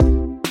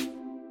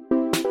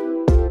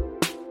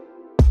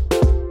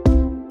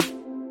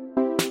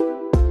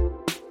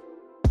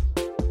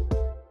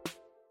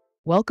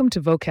Welcome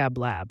to Vocab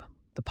Lab,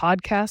 the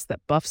podcast that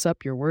buffs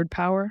up your word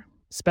power,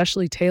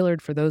 specially tailored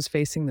for those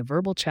facing the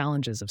verbal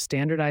challenges of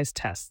standardized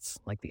tests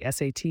like the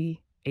SAT,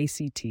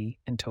 ACT,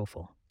 and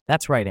TOEFL.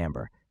 That's right,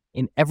 Amber.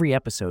 In every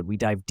episode, we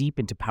dive deep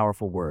into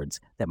powerful words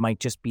that might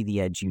just be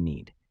the edge you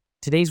need.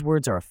 Today's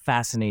words are a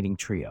fascinating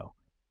trio: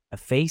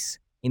 Efface,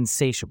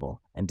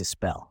 Insatiable, and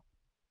Dispel.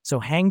 So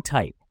hang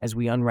tight as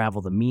we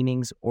unravel the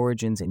meanings,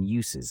 origins, and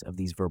uses of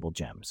these verbal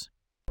gems.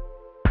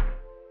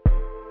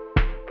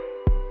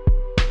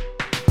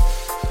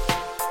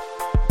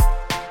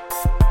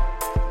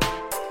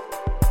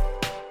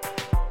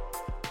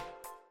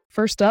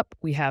 First up,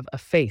 we have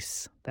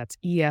efface. That's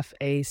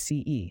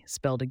E-F-A-C-E,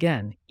 spelled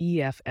again,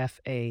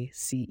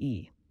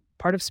 E-F-F-A-C-E.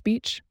 Part of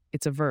speech,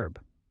 it's a verb.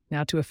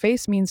 Now, to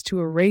efface means to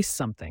erase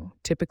something,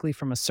 typically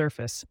from a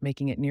surface,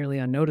 making it nearly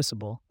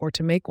unnoticeable, or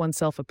to make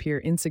oneself appear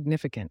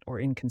insignificant or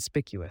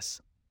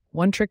inconspicuous.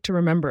 One trick to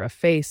remember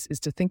efface is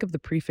to think of the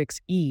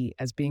prefix E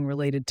as being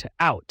related to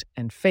out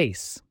and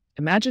face.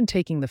 Imagine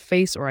taking the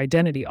face or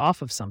identity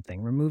off of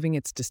something, removing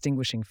its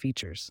distinguishing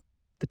features.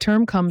 The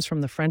term comes from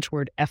the French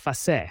word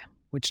effacer,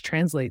 which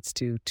translates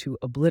to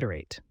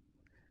obliterate.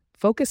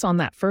 Focus on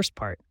that first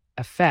part.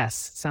 Efface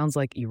sounds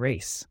like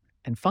erase,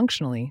 and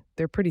functionally,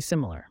 they're pretty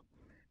similar.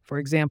 For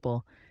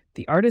example,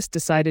 the artist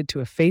decided to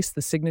efface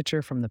the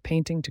signature from the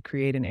painting to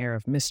create an air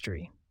of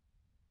mystery.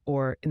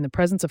 Or, in the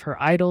presence of her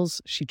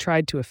idols, she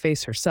tried to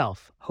efface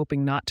herself,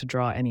 hoping not to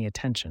draw any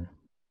attention.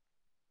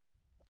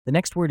 The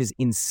next word is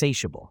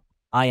insatiable.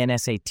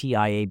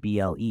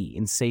 I-N-S-A-T-I-A-B-L-E,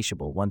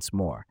 insatiable, once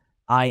more.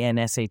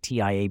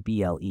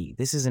 I-N-S-A-T-I-A-B-L-E.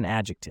 This is an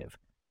adjective.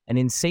 An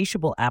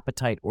insatiable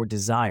appetite or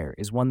desire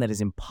is one that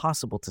is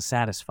impossible to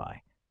satisfy.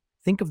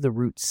 Think of the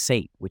root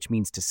sate, which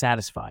means to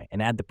satisfy,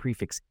 and add the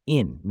prefix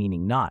in,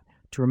 meaning not,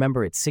 to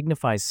remember it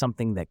signifies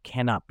something that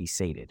cannot be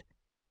sated.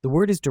 The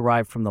word is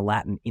derived from the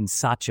Latin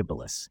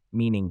insatiabilis,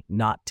 meaning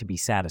not to be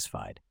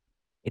satisfied.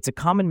 It's a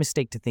common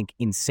mistake to think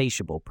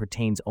insatiable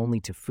pertains only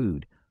to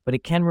food, but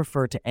it can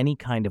refer to any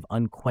kind of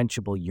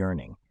unquenchable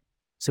yearning.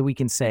 So we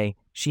can say,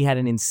 she had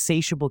an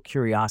insatiable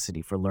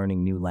curiosity for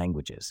learning new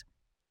languages.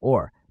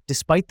 Or,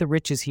 despite the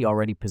riches he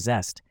already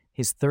possessed,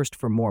 his thirst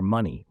for more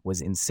money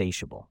was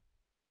insatiable.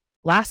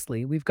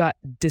 Lastly, we've got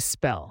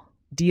dispel,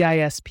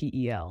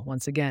 D-I-S-P-E-L.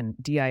 Once again,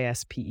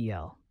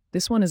 D-I-S-P-E-L.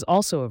 This one is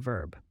also a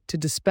verb. To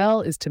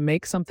dispel is to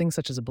make something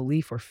such as a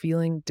belief or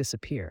feeling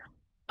disappear.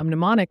 A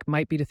mnemonic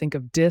might be to think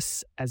of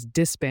dis as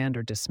disband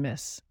or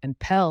dismiss, and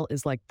pel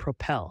is like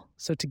propel.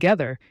 So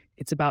together,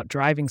 it's about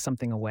driving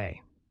something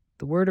away.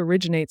 The word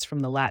originates from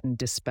the Latin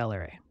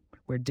dispellere,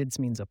 where dids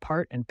means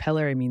apart and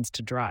pellere means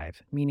to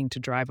drive, meaning to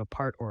drive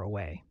apart or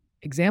away.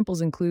 Examples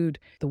include,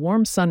 the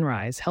warm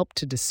sunrise helped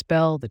to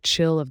dispel the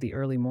chill of the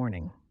early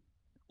morning.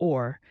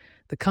 Or,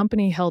 the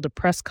company held a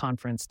press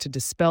conference to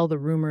dispel the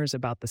rumors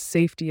about the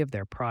safety of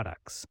their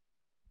products.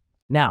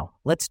 Now,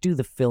 let's do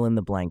the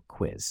fill-in-the-blank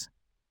quiz.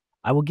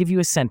 I will give you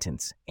a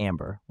sentence,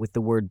 Amber, with the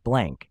word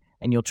blank,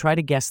 and you'll try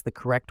to guess the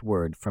correct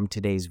word from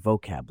today's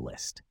vocab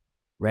list.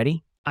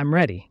 Ready? I'm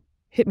ready.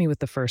 Hit me with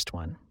the first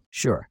one.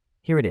 Sure.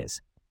 Here it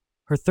is.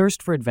 Her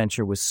thirst for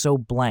adventure was so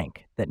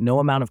blank that no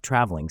amount of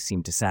traveling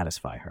seemed to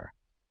satisfy her.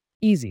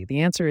 Easy.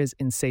 The answer is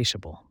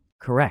insatiable.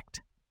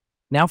 Correct.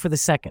 Now for the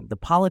second. The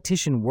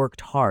politician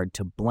worked hard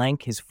to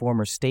blank his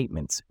former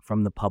statements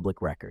from the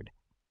public record.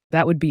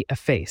 That would be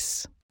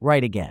efface.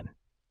 Right again.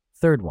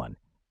 Third one.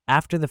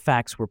 After the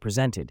facts were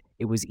presented,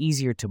 it was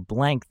easier to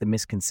blank the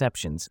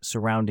misconceptions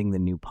surrounding the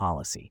new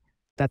policy.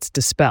 That's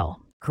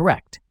dispel.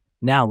 Correct.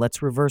 Now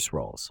let's reverse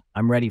roles.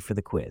 I'm ready for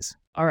the quiz.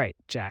 All right,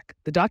 Jack.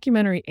 The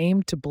documentary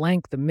aimed to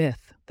blank the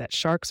myth that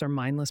sharks are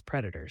mindless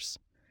predators.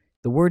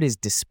 The word is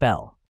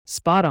dispel.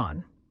 Spot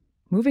on.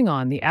 Moving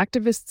on, the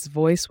activist's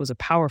voice was a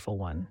powerful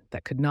one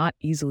that could not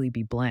easily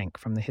be blank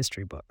from the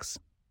history books.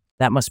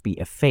 That must be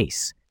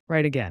efface.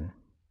 Right again.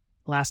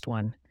 Last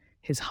one.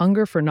 His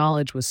hunger for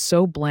knowledge was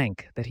so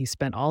blank that he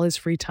spent all his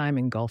free time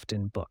engulfed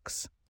in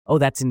books. Oh,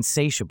 that's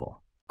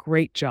insatiable.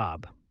 Great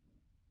job.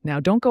 Now,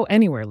 don't go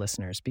anywhere,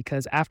 listeners,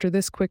 because after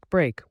this quick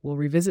break, we'll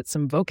revisit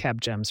some vocab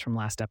gems from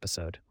last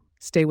episode.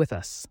 Stay with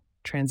us.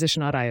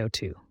 Transition.io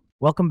 2.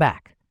 Welcome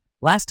back.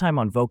 Last time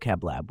on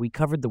Vocab Lab, we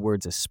covered the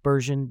words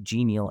aspersion,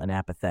 genial, and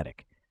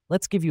apathetic.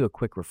 Let's give you a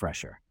quick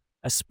refresher.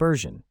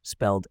 Aspersion,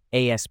 spelled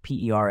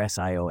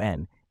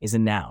A-S-P-E-R-S-I-O-N, is a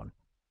noun.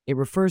 It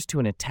refers to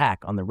an attack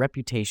on the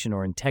reputation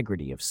or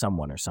integrity of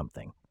someone or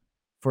something.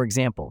 For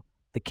example,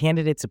 the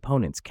candidate's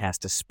opponents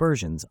cast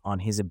aspersions on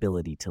his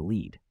ability to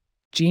lead.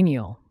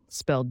 Genial,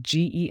 spelled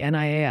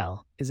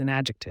G-E-N-I-A-L, is an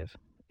adjective.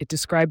 It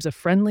describes a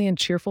friendly and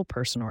cheerful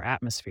person or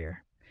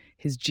atmosphere.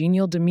 His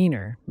genial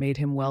demeanor made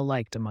him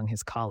well-liked among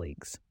his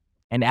colleagues.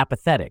 And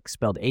apathetic,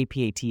 spelled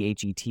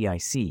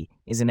A-P-A-T-H-E-T-I-C,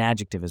 is an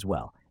adjective as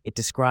well. It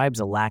describes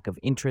a lack of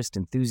interest,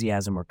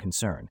 enthusiasm, or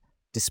concern.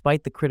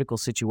 Despite the critical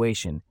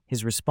situation,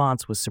 his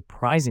response was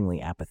surprisingly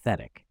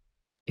apathetic.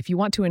 If you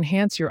want to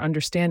enhance your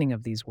understanding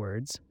of these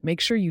words, make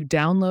sure you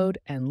download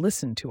and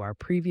listen to our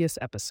previous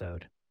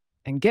episode.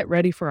 And get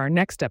ready for our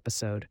next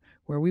episode,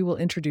 where we will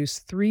introduce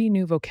 3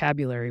 new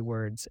vocabulary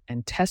words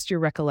and test your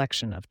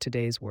recollection of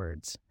today's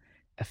words.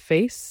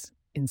 Efface,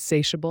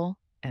 Insatiable,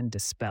 and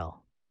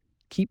Dispel.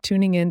 Keep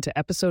tuning in to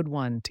episode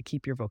 1 to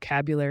keep your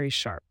vocabulary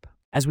sharp.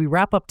 As we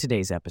wrap up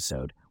today's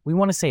episode, we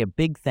want to say a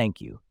big thank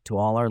you to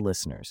all our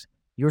listeners.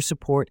 Your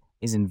support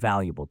is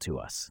invaluable to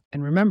us.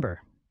 And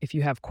remember, if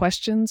you have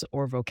questions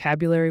or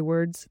vocabulary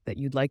words that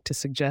you'd like to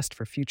suggest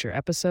for future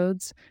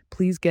episodes,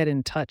 please get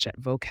in touch at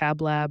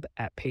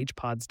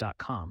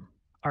vocablab@pagepods.com.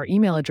 Our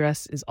email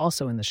address is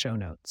also in the show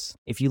notes.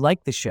 If you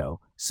like the show,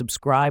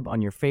 subscribe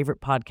on your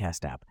favorite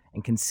podcast app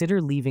and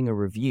consider leaving a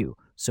review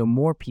so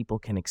more people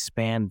can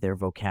expand their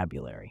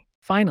vocabulary.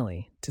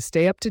 Finally, to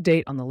stay up to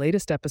date on the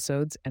latest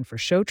episodes and for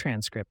show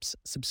transcripts,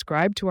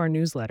 subscribe to our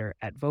newsletter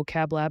at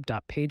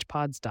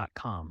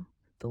vocablab.pagepods.com.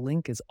 The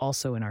link is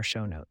also in our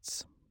show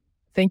notes.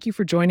 Thank you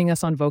for joining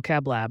us on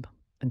Vocab Lab.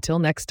 Until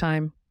next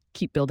time,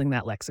 keep building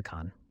that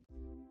lexicon.